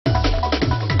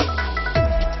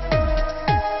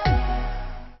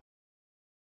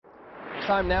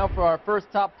time now for our first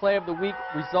top play of the week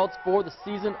results for the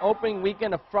season. Opening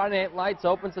weekend of Friday Night Lights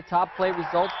opens the top play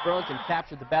results. Burlington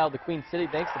captured the battle of the Queen City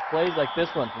thanks to plays like this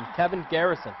one from Kevin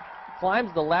Garrison.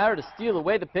 Climbs the ladder to steal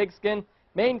away the pigskin,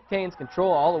 maintains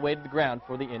control all the way to the ground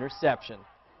for the interception.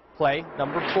 Play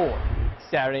number 4.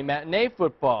 Saturday matinee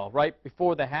football. Right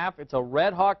before the half, it's a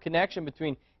Red Hawk connection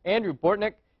between Andrew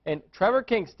Bortnick and Trevor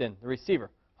Kingston, the receiver,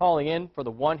 hauling in for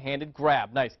the one-handed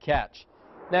grab. Nice catch.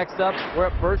 Next up, we're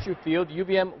at Virtue Field,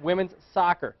 UVM women's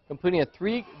soccer, completing a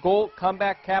 3-goal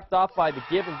comeback capped off by the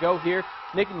give and go here.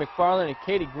 Nikki McFarland and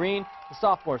Katie Green, the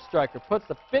sophomore striker, puts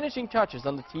the finishing touches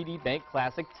on the TD Bank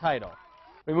Classic title.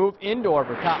 We move indoor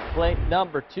for top play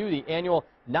number 2, the annual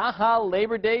Naha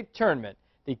Labor Day Tournament.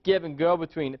 The give and go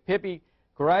between Pippi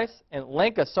Grice and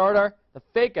Lenka Sardar. The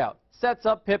fake out sets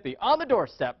up Pippi on the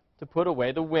doorstep to put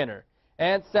away the winner,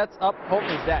 and sets up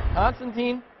Houghton's Zach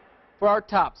Constantine for our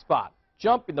top spot,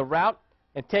 jumping the route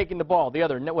and taking the ball the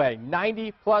other way,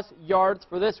 90-plus yards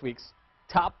for this week's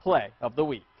top play of the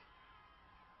week.